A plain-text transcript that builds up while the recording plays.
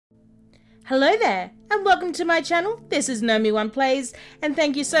Hello there, and welcome to my channel. This is Nomi-Wan Plays, and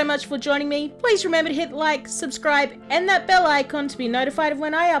thank you so much for joining me. Please remember to hit like, subscribe, and that bell icon to be notified of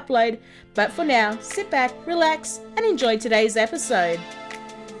when I upload. But for now, sit back, relax, and enjoy today's episode.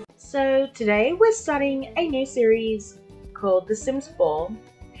 So today we're starting a new series called The Sims 4,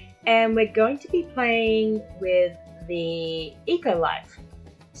 and we're going to be playing with the Eco Life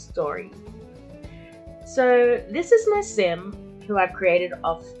story. So this is my sim who I've created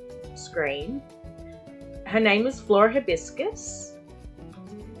off screen. Her name is Flora Hibiscus.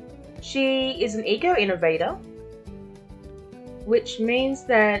 She is an eco innovator, which means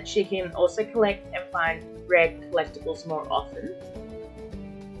that she can also collect and find rare collectibles more often.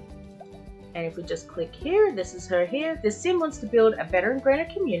 And if we just click here, this is her here. The sim wants to build a better and greener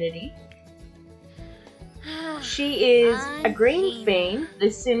community. She is a green fiend.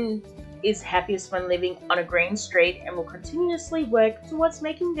 The sim is happiest when living on a green street and will continuously work towards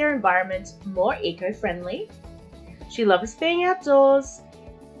making their environment more eco-friendly. She loves being outdoors,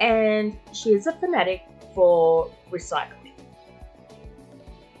 and she is a fanatic for recycling.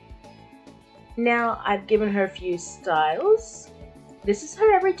 Now I've given her a few styles. This is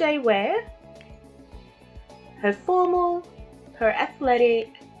her everyday wear, her formal, her athletic,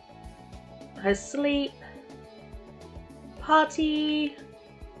 her sleep, party,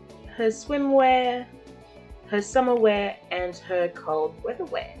 her swimwear, her summer wear, and her cold weather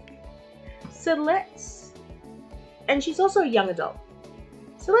wear. And she's also a young adult.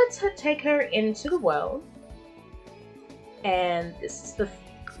 So let's take her into the world, and this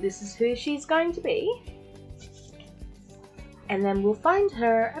is who she's going to be, and then we'll find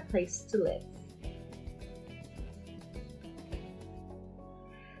her a place to live.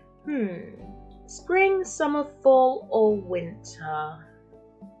 Spring, summer, fall, or winter?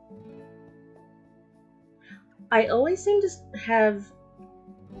 I always seem to have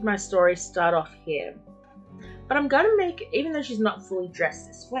my story start off here, but I'm going to make, even though she's not fully dressed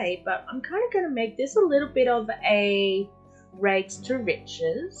this way, but I'm kind of going to make this a little bit of a rags to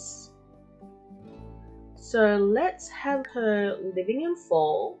riches. So let's have her living in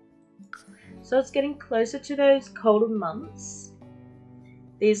fall. So it's getting closer to those colder months.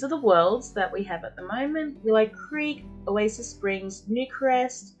 These are the worlds that we have at the moment: Willow Creek, Oasis Springs,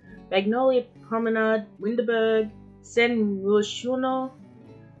 Newcrest, Magnolia Promenade, Winterberg, San Luciano,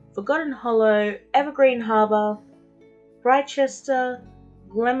 Forgotten Hollow, Evergreen Harbor, Brightchester,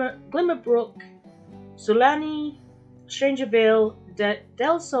 Glimmerbrook, Sulani, Strangerville,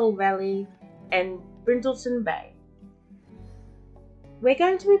 Del Sol Valley, and Brindleton Bay. We're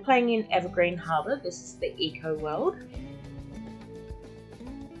going to be playing in Evergreen Harbor. This is the Eco World.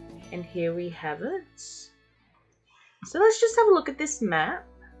 And here we have it. So let's just have a look at this map.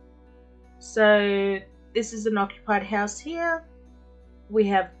 So this is an occupied house here. We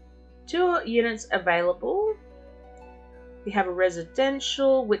have 2 units available. We have a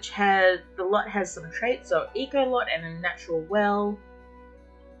residential, which the lot has some traits, so eco lot and a natural well.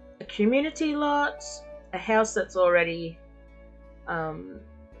 A community lot, a house that's already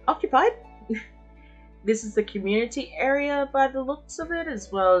occupied. This is the community area by the looks of it,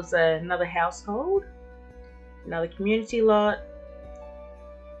 as well as another household. Another community lot.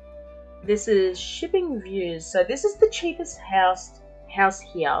 This is shipping views. So this is the cheapest house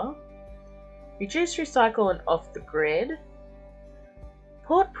here. Reduce, recycle, and off the grid.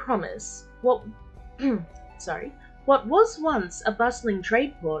 Port Promise. What was once a bustling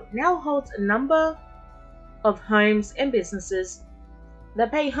trade port now holds a number of homes and businesses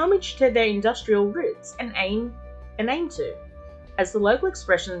that pay homage to their industrial roots and aim to, as the local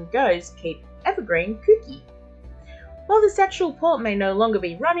expression goes, keep Evergreen kooky. While this actual port may no longer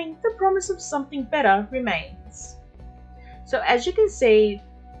be running, the promise of something better remains. So as you can see,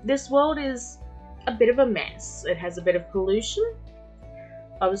 this world is a bit of a mess. It has a bit of pollution.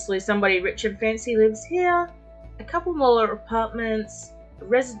 Obviously somebody rich and fancy lives here. A couple more apartments,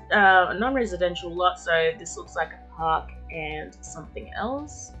 a non-residential lot, so this looks like a park and something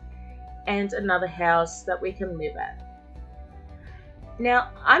else. And another house that we can live at.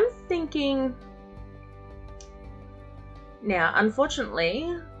 Now I'm thinking...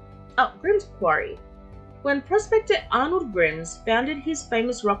 unfortunately... Grimm's Quarry. When prospector Arnold Grimms founded his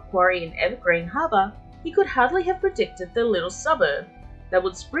famous rock quarry in Evergreen Harbor, he could hardly have predicted the little suburb that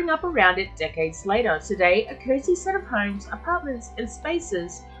would spring up around it decades later. Today, a cozy set of homes, apartments, and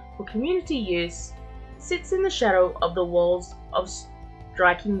spaces for community use sits in the shadow of the walls of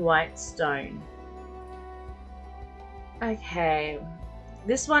striking white stone. Okay,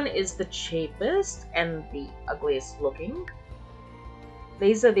 this one is the cheapest and the ugliest looking.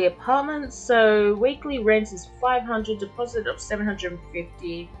 These are the apartments. So weekly rent is $500, deposit of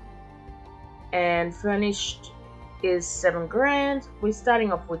 $750. And furnished is 7 grand. We're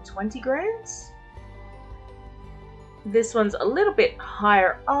starting off with 20 grand. This one's a little bit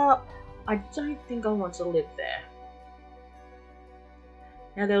higher up. I don't think I want to live there.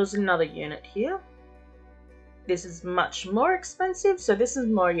 Now there was another unit here. This is much more expensive, so this is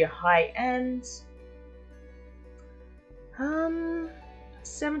more your high end.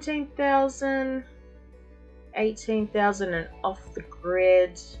 17,000, 18,000 and off the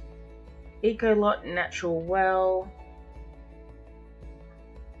grid. Eco lot, natural well.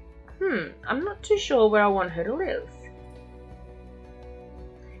 I'm not too sure where I want her to live.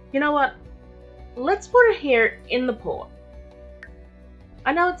 You know what? Let's put her here in the port.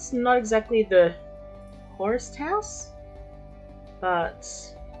 I know it's not exactly the poorest house, but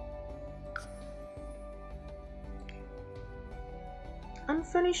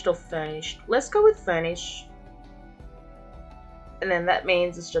unfurnished or furnished? Let's go with furnished. And then that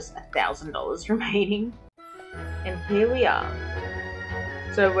means it's just $1,000 remaining. And here we are.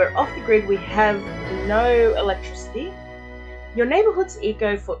 So we're off the grid, we have no electricity. Your neighborhood's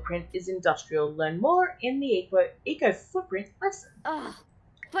eco footprint is industrial. Learn more in the eco footprint lesson.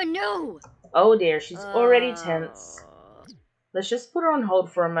 But no! Oh dear, she's already tense. Let's just put her on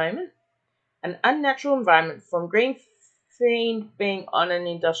hold for a moment. An unnatural environment from Green Fiend being on an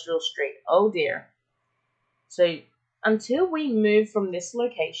industrial street. Oh dear. So until we move from this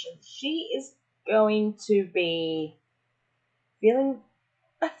location, she is going to be feeling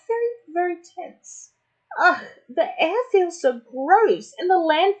very, very tense. Ugh, the air feels so gross and the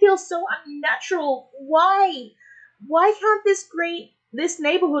land feels so unnatural. Why? Why can't this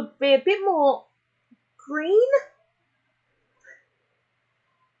neighborhood be a bit more green?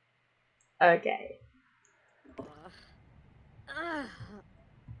 Okay.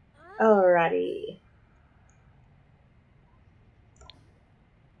 Alrighty.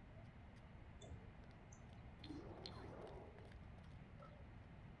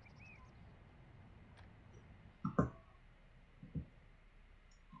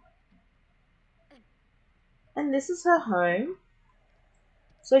 And this is her home.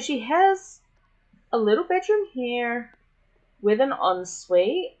 So she has a little bedroom here with an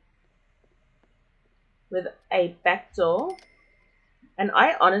ensuite with a back door. And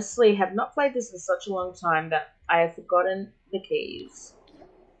I honestly have not played this in such a long time that I have forgotten the keys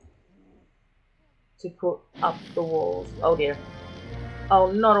to put up the walls. Oh dear.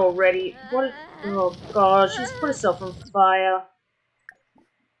 Oh, not already. What? Oh god, she's put herself on fire.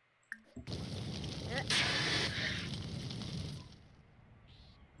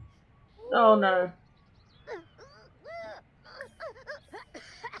 Oh no.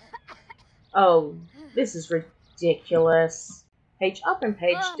 Oh, this is ridiculous. Page up and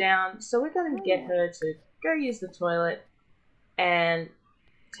page down. So we're going to get her to go use the toilet and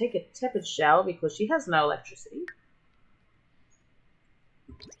take a tepid shower because she has no electricity.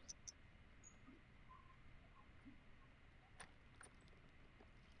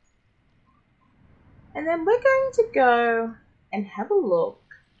 And then we're going to go and have a look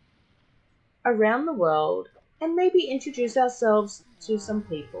around the world and maybe introduce ourselves to some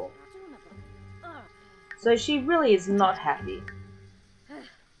people. So she really is not happy.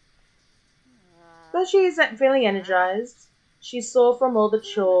 Though she isn't feeling energized, she's sore from all the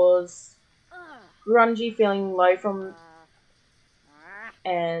chores, grungy, feeling low from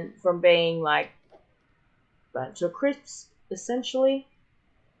being like burnt to a crisp, essentially.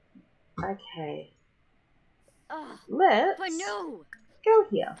 Okay. Let's go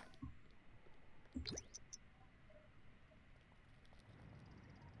here.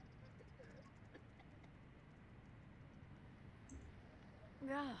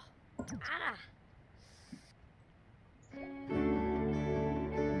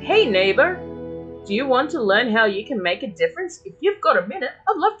 Hey neighbor, do you want to learn how you can make a difference? If you've got a minute,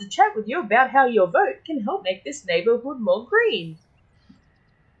 I'd love to chat with you about how your vote can help make this neighborhood more green.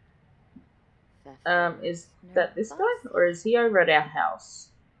 Is that this guy? Or is he over at our house?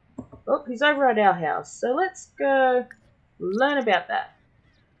 Oh, he's over at our house. So let's go learn about that.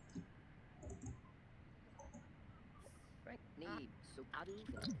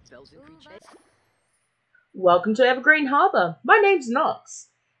 Welcome to Evergreen Harbor. My name's Knox.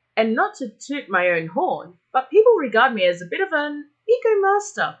 And not to toot my own horn, but people regard me as a bit of an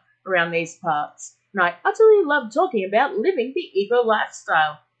eco-master around these parts. And I utterly love talking about living the eco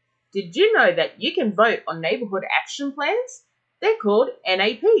lifestyle. Did you know that you can vote on neighborhood action plans? They're called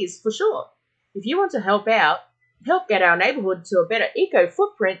NAPs for short. If you want to help get our neighborhood to a better eco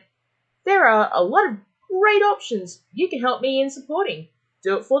footprint, there are a lot of great options you can help me in supporting.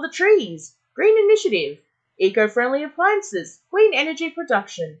 Do it for the trees, green initiative, eco-friendly appliances, green energy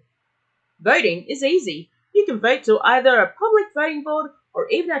production. Voting is easy. You can vote to either a public voting board or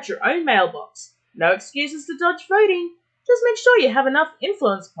even at your own mailbox. No excuses to dodge voting. Just make sure you have enough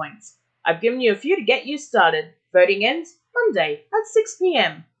influence points. I've given you a few to get you started. Voting ends Monday at 6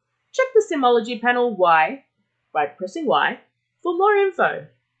 p.m. Check the Simology panel Y by pressing Y for more info.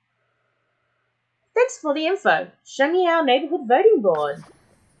 Thanks for the info. Show me our neighborhood voting board.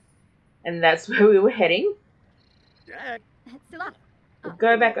 And that's where we were heading. We'll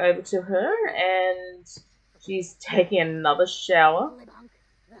go back over to her, and she's taking another shower.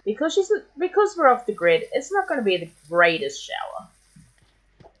 Because we're off the grid, it's not going to be the greatest shower.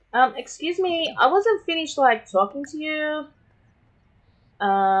 Excuse me, I wasn't finished talking to you.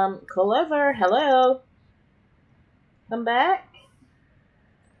 Call over. Hello. Come back.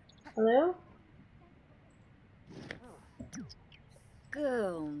 Hello.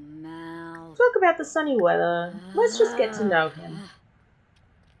 Go, Mal. Talk about the sunny weather. Let's just get to know him.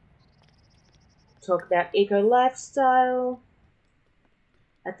 Talk about eco lifestyle.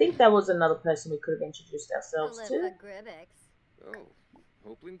 I think that was another person we could have introduced ourselves to. Oh,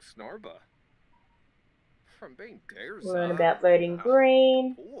 Hopling Snarba. From being dares. Learn about voting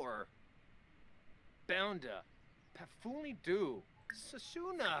green. Or Bounda. Pafuni do.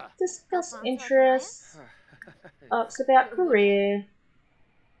 Sashuna. Discuss interests. Ask about career.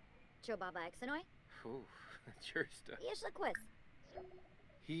 Oh,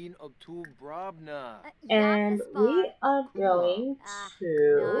 Heen Obtul Brabna. And we are going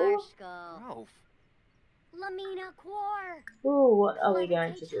to... Ralph. Lamina Quar. Ooh, what are we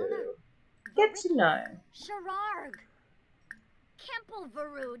going to do? Get to know. Shararg. Kempel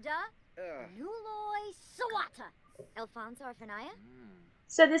Varuda. Nuloi Sawata. Alfonso Orphanaya.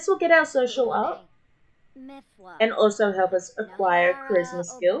 So this will get our social up Mithwa. and also help us acquire charisma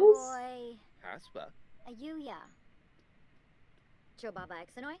skills. Haspa. Ayuya. Chobaba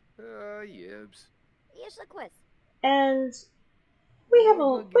Exanoi. Yibs. Yishaquis. And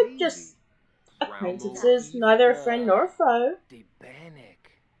we're just acquaintances, neither a friend nor a foe. De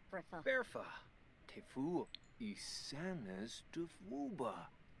Banik. Frifa. Berfa. Tefu. Isamas Defuba.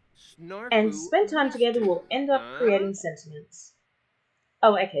 Snarfu. And spend time together will end up creating sentiments.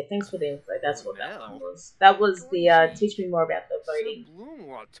 Oh, okay, thanks for the info. That's what that one was. That was the teach me more about the voting.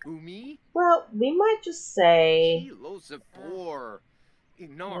 Well, we might just say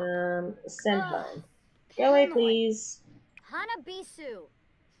send home. Go away, please. Hanabisu.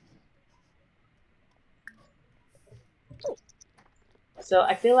 So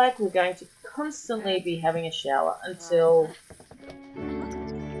I feel like we're going to constantly be having a shower until...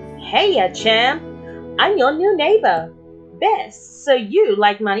 Hey, champ! I'm your new neighbor, Bess. So you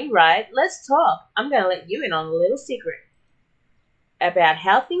like money, right? Let's talk. I'm going to let you in on a little secret about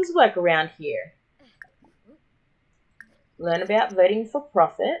how things work around here. Learn about voting for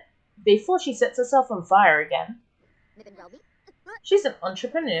profit before she sets herself on fire again. She's an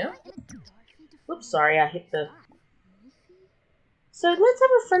entrepreneur. Whoops, sorry, I hit the... So let's have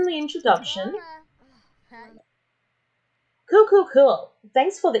a friendly introduction. Cool.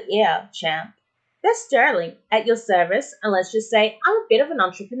 Thanks for the ear, champ. Bess Sterling, at your service, and let's just say I'm a bit of an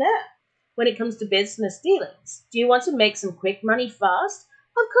entrepreneur when it comes to business dealings. Do you want to make some quick money fast?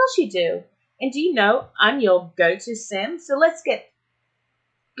 Of course you do. And do you know I'm your go-to sim? So let's go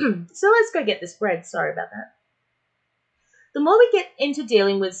get this bread. Sorry about that. The more we get into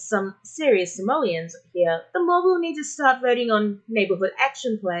dealing with some serious simoleons here, the more we'll need to start voting on neighborhood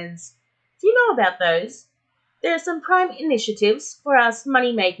action plans. Do you know about those? There are some prime initiatives for us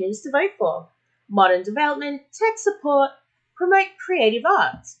moneymakers to vote for. Modern development, tech support, promote creative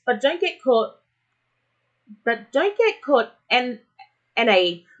arts, but don't get caught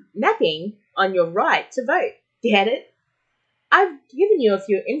napping on your right to vote. Get it? I've given you a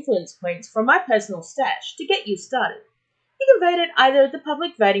few influence points from my personal stash to get you started. You can vote at either the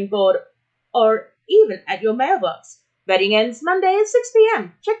public voting board or even at your mailbox. Voting ends Monday at 6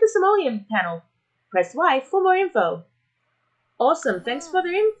 p.m. Check the simoleon panel. Press Y for more info. Awesome, thanks for the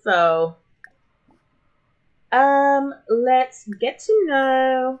info. Let's get to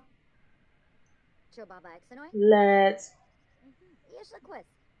know.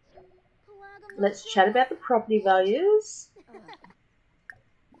 Let's chat about the property values.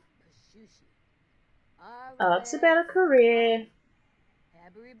 Ask about a career.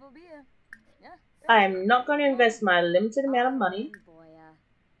 I am not going to invest my limited amount of money.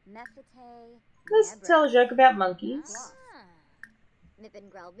 Let's tell a joke about monkeys.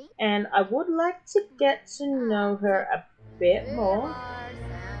 And I would like to get to know her a bit more.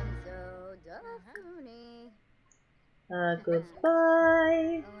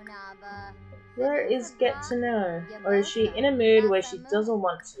 Goodbye. Where is get to know? Or is she in a mood where she doesn't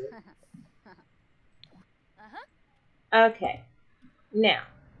want to? Okay, now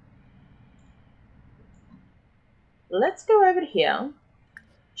let's go over here,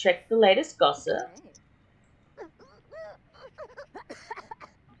 check the latest gossip.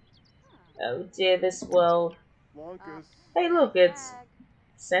 Oh dear, this world. Wonkus. Hey, look, it's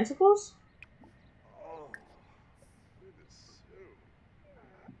Santa Claus? Oh, it is so.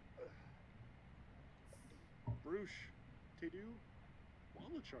 Bruce, Tidu,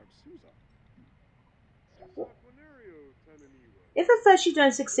 Walacharm Suza. If at first you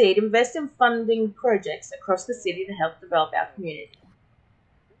don't succeed, invest in funding projects across the city to help develop our community.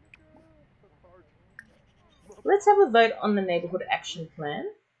 Let's have a vote on the neighborhood action plan.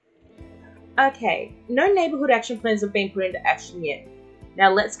 Okay, no neighborhood action plans have been put into action yet.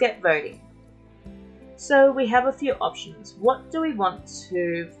 Now let's get voting. So we have a few options. What do we want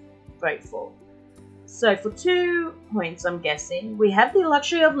to vote for? So for 2 points, I'm guessing, we have the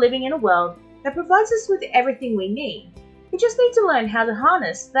luxury of living in a world that provides us with everything we need. We just need to learn how to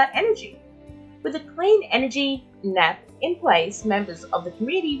harness that energy. With a clean energy NAP in place, members of the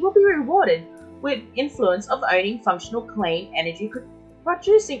community will be rewarded with influence of owning functional clean energy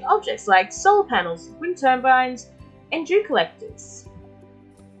producing objects like solar panels, wind turbines, and dew collectors.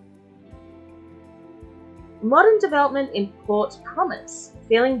 Modern development in port commerce.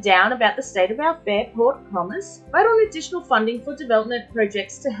 Feeling down about the state of our fair port commerce? Vote on additional funding for development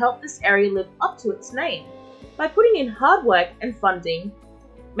projects to help this area live up to its name. By putting in hard work and funding,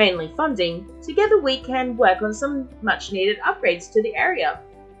 mainly funding, together we can work on some much needed upgrades to the area.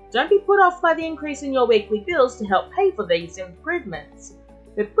 Don't be put off by the increase in your weekly bills to help pay for these improvements.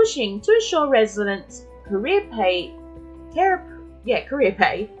 We're pushing to ensure residents' career pay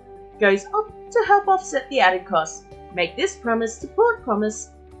goes up to help offset the added costs. Make this promise to Port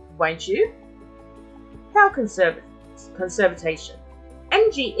Promise, won't you? Power conservation.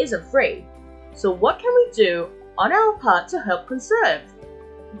 Energy isn't free, so what can we do on our part to help conserve?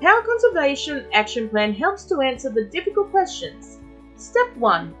 The Power Conservation Action Plan helps to answer the difficult questions. Step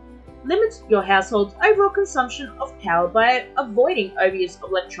 1. Limit your household's overall consumption of power by avoiding overuse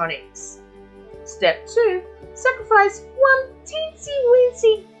of electronics. Step 2. Sacrifice one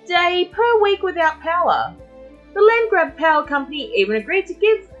teensy-weensy day per week without power. The Landgrab Power Company even agreed to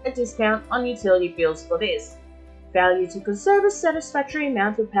give a discount on utility bills for this. Failure to conserve a satisfactory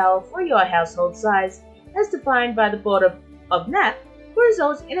amount of power for your household size, as defined by the Board of NAP, will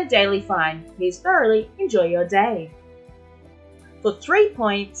result in a daily fine. Please thoroughly enjoy your day. For 3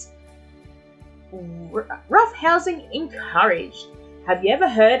 points, rough housing encouraged. Have you ever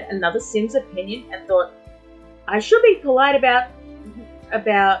heard another Sim's opinion and thought, I should be polite,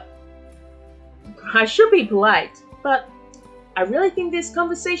 but I really think this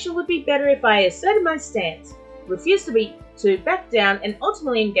conversation would be better if I asserted my stance, refused to back down, and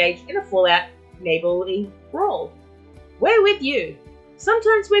ultimately engage in a full-out neighborly brawl. We're with you.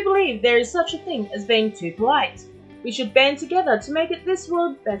 Sometimes we believe there is such a thing as being too polite. We should band together to make this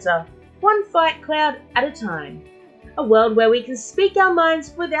world better, one fight cloud at a time. A world where we can speak our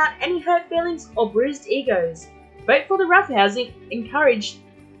minds without any hurt feelings or bruised egos. Vote for the rough housing encouraged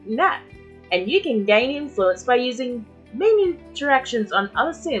NAP, and you can gain influence by using mean interactions on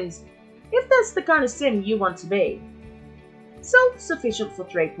other Sims, if that's the kind of Sim you want to be. Self-sufficient for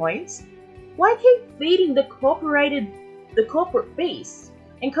 3 points. Why keep feeding the corporate beast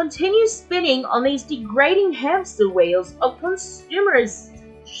and continue spinning on these degrading hamster wheels of consumerist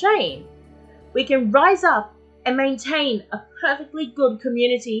shame? We can rise up and maintain a perfectly good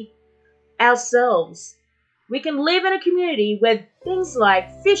community ourselves. We can live in a community where things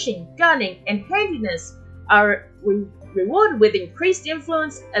like fishing, gunning, and handiness are rewarded with increased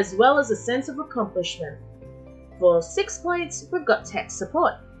influence as well as a sense of accomplishment. For 6 points, we've got tech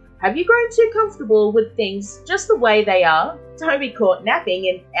support. Have you grown too comfortable with things just the way they are? Don't be caught napping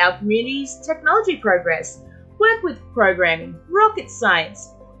in our community's technology progress. Work with programming, rocket science,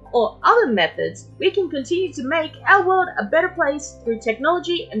 or other methods. We can continue to make our world a better place through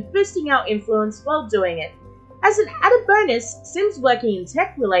technology and boosting our influence while doing it. As an added bonus, Sims working in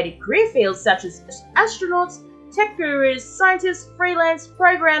tech-related career fields such as astronauts, tech gurus, scientists, freelance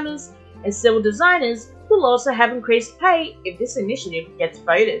programmers, and civil designers will also have increased pay if this initiative gets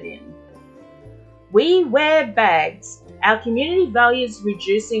voted in. We wear bags. Our community values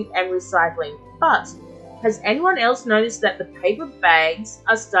reducing and recycling, but has anyone else noticed that the paper bags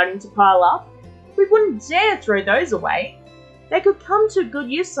are starting to pile up? We wouldn't dare throw those away. They could come to good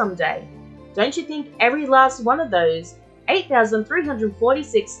use someday. Don't you think every last one of those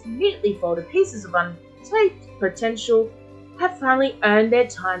 8,346 neatly folded pieces of untaped potential have finally earned their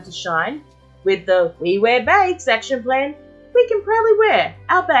time to shine? With the We Wear Bags action plan, we can proudly wear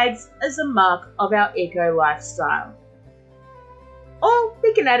our bags as a mark of our eco lifestyle. Or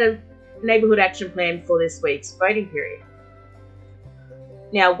we can add a neighborhood action plan for this week's voting period.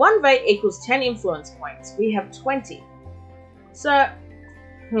 Now, 1 vote equals 10 influence points. We have 20. So,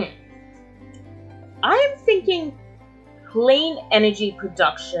 I am thinking clean energy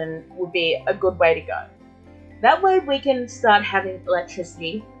production would be a good way to go. That way we can start having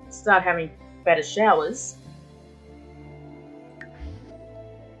electricity, start having better showers.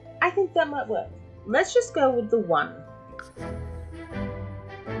 I think that might work. Let's just go with the 1.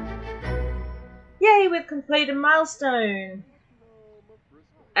 Yay, we've completed a milestone.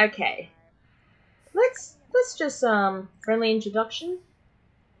 Okay. Let's just friendly introduction.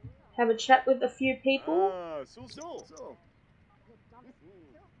 Have a chat with a few people. So.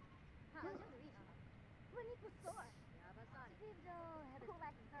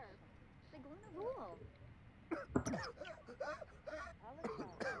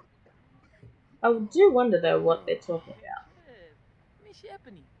 I do wonder though what they're talking about.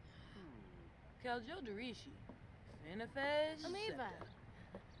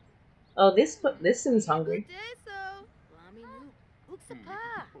 Oh, this seems hungry.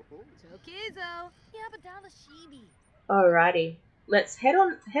 Alrighty, let's head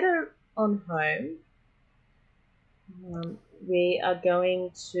on home. We are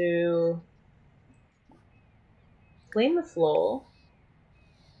going to clean the floor,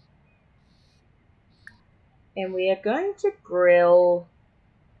 and we are going to grill.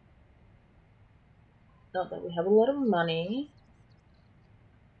 Not that we have a lot of money.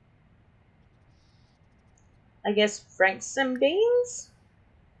 I guess frank some beans.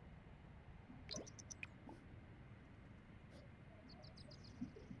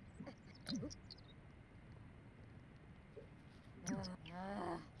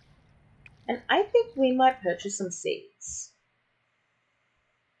 And I think we might purchase some seeds.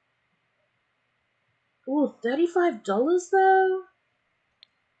 Ooh, $35 though?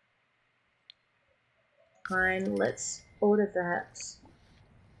 Fine, let's order that.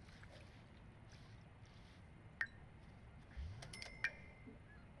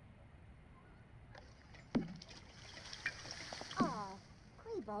 Oh,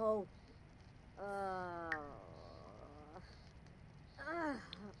 Clebo.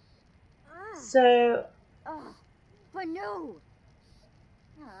 So, Banu.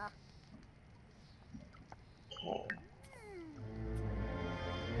 okay.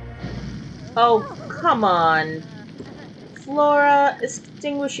 Oh, come on. Flora,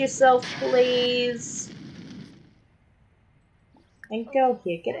 extinguish yourself, please. And go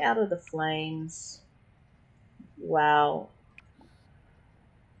here, get out of the flames. Wow.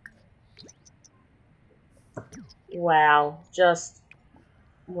 Wow, just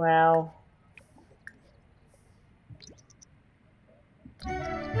wow.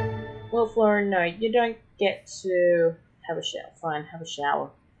 Well, Flora, no, you don't get to have a shower. Fine, have a shower.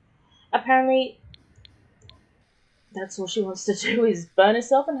 Apparently, that's all she wants to do is burn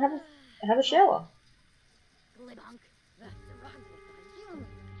herself and have a shower.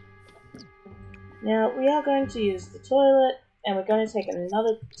 Now, we are going to use the toilet, and we're going to take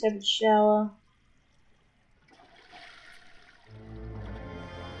another tepid shower.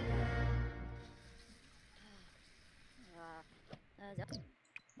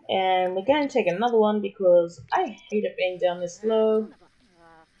 And we're going to take another one because I hate it being down this low.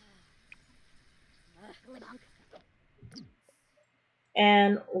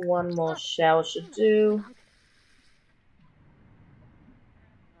 And one more shower should do.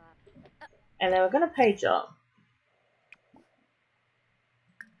 And then we're going to page up.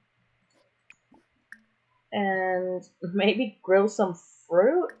 And maybe grill some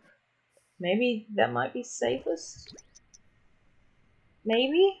fruit? Maybe that might be safest?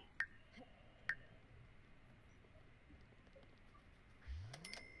 Maybe?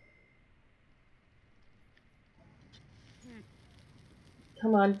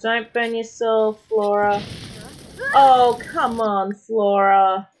 Come on, don't burn yourself, Flora. Oh, come on,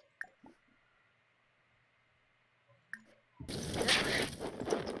 Flora.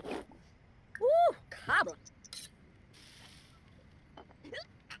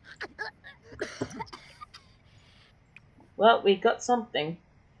 Well, we got something.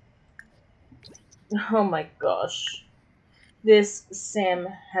 Oh my gosh. This Sam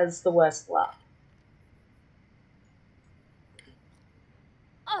has the worst luck.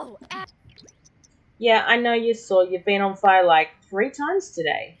 Yeah, I know you saw. You've been on fire like 3 times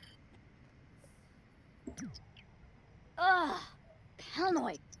today.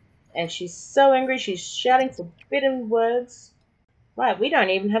 Paranoid. And she's so angry, she's shouting forbidden words. Right, we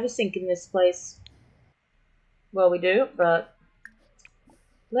don't even have a sink in this place. Well, we do, but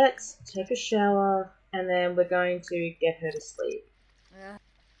let's take a shower, and then we're going to get her to sleep.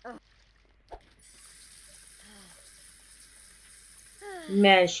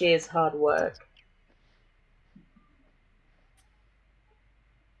 Man, she is hard work.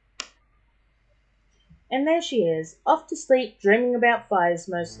 And there she is, off to sleep, dreaming about fires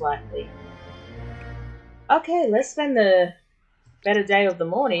most likely. Okay, let's spend the better day of the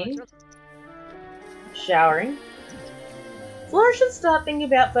morning showering. Flora should start thinking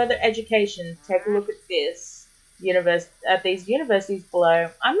about further education. Take a look at this. At these universities below.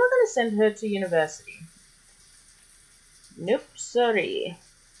 I'm not going to send her to university. Nope, sorry.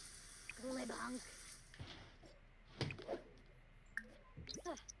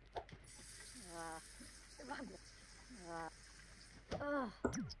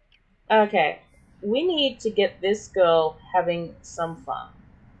 Okay, we need to get this girl having some fun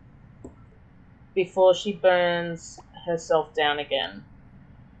before she burns herself down again.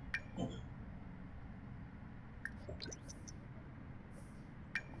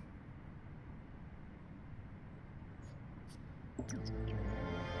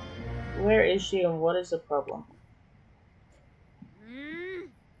 Where is she and what is the problem?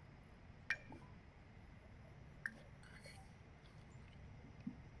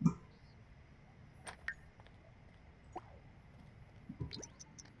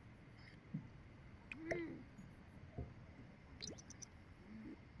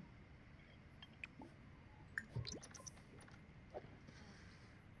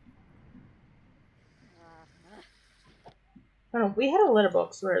 Oh, we had a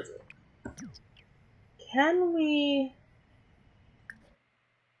letterbox. Where is it? Can we...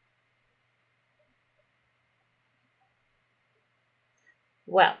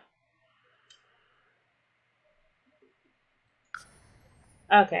 Well.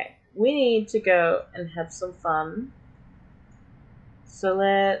 Okay, we need to go and have some fun. So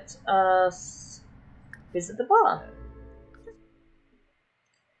let us visit the bar.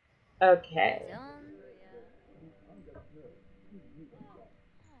 Okay.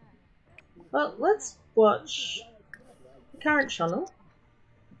 Well, let's watch the current channel.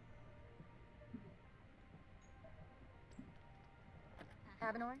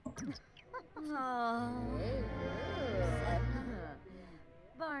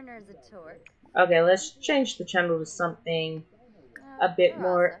 Okay, let's change the channel to something a bit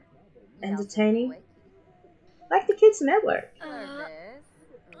more entertaining. Like the Kids Network.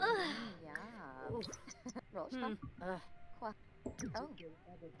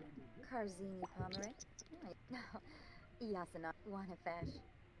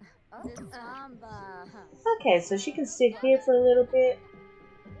 Okay, so she can sit here for a little bit.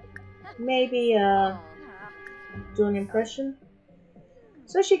 Maybe do an impression.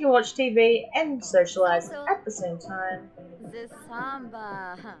 So she can watch TV and socialize at the same time.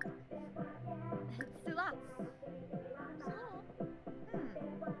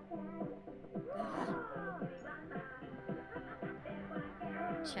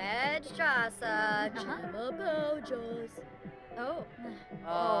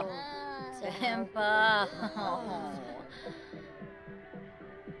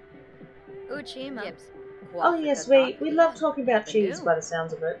 Oh yes, we love talking about cheese by the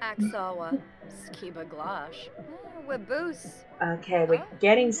sounds of it. Okay, we're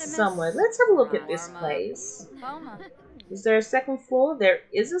getting somewhere. Let's have a look at this place. Is there a second floor? There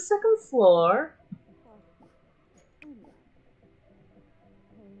is a second floor.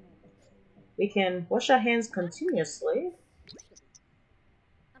 We can wash our hands continuously.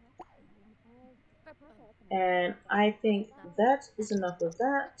 And I think that is enough of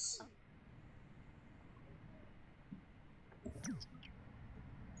that.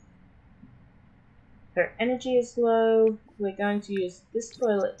 Her energy is low. We're going to use this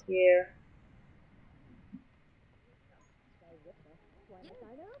toilet here.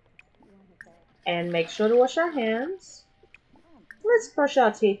 And make sure to wash our hands. Let's brush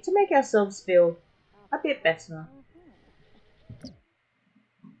our teeth to make ourselves feel a bit better.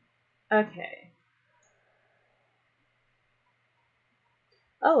 Okay.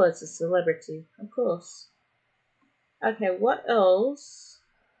 Oh, it's a celebrity, of course. Okay, what else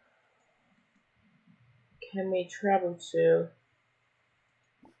can we travel to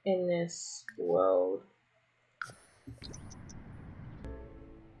in this world?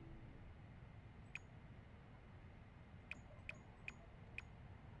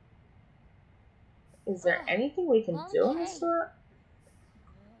 Is there anything we can do on this sort?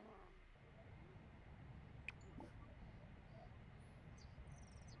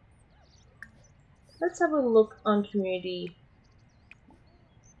 Let's have a look on community.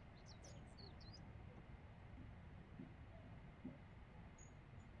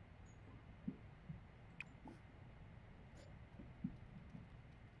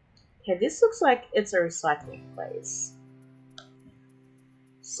 Okay, this looks like it's a recycling place.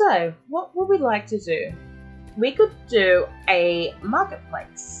 So, what would we like to do? We could do a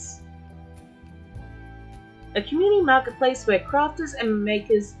marketplace. A community marketplace where crafters and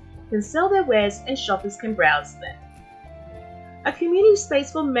makers can sell their wares and shoppers can browse them. A community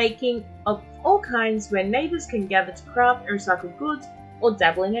space for making of all kinds where neighbours can gather to craft and recycle goods or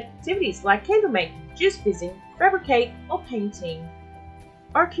dabble in activities like candle making, juice fizzing, fabricate or painting.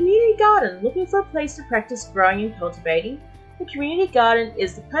 Or a community garden looking for a place to practice growing and cultivating. The community garden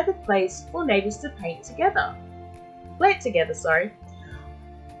is the perfect place for neighbours to plant together.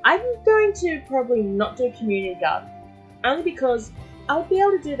 I'm going to probably not do a community garden, only because I'll be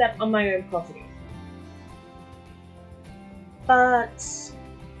able to do that on my own property. But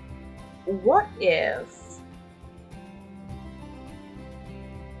what if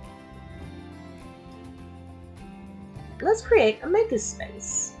let's create a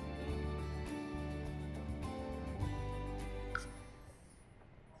makerspace.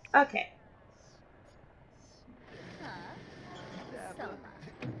 Okay.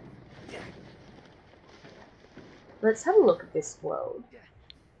 Let's have a look at this world.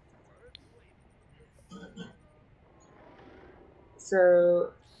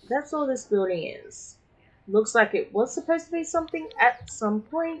 So that's all this building is. Looks like it was supposed to be something at some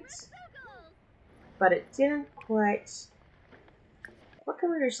point, but it didn't quite. What can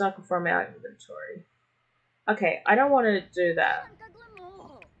we recycle from our inventory? Okay, I don't want to do that.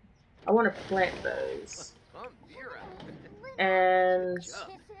 I want to plant those. And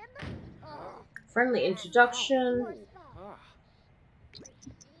friendly introduction.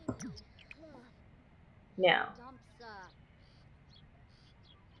 Now,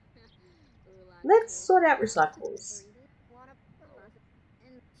 let's sort out recyclables.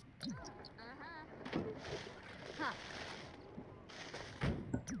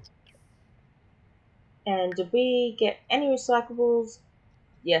 And did we get any recyclables?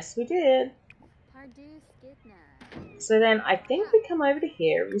 Yes, we did. So then I think we come over to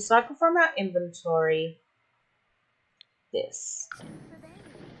here, recycle from our inventory this.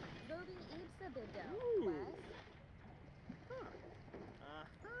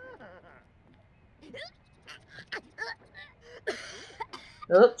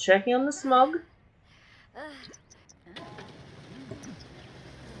 Oh, checking on the smog.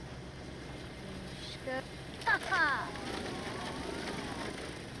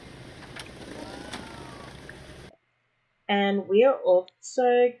 And we are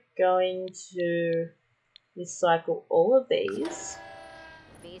also going to recycle all of these.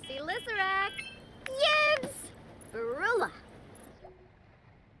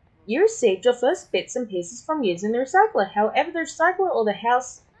 You received your first bits and pieces from using the recycler. However, the recycler or the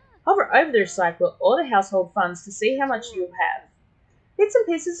house hover over the recycler or the household funds to see how much you have. Bits and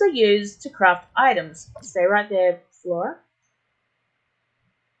pieces are used to craft items. Stay right there, Flora.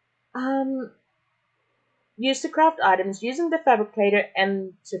 Used to craft items using the fabricator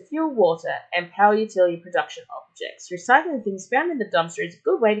and to fuel water and power utility production objects. Recycling things found in the dumpster is a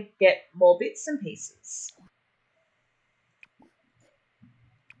good way to get more bits and pieces.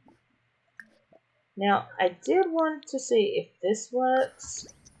 Now, I did want to see if this works,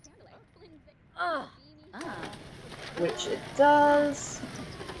 which it does.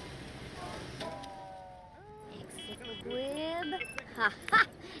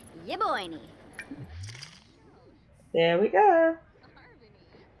 There we go.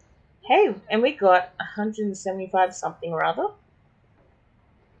 Hey, and we got 175 something or other.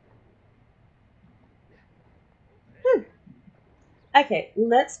 Okay,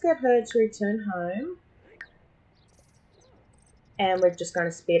 let's get her to return home. And we're just going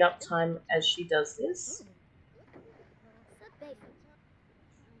to speed up time as she does this.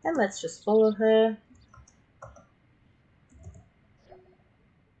 And let's just follow her.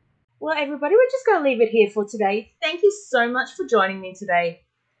 Well, everybody, we're just going to leave it here for today. Thank you so much for joining me today.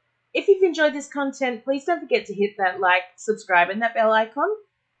 If you've enjoyed this content, please don't forget to hit that like, subscribe, and that bell icon.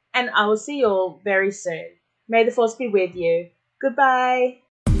 And I will see you all very soon. May the force be with you. Goodbye.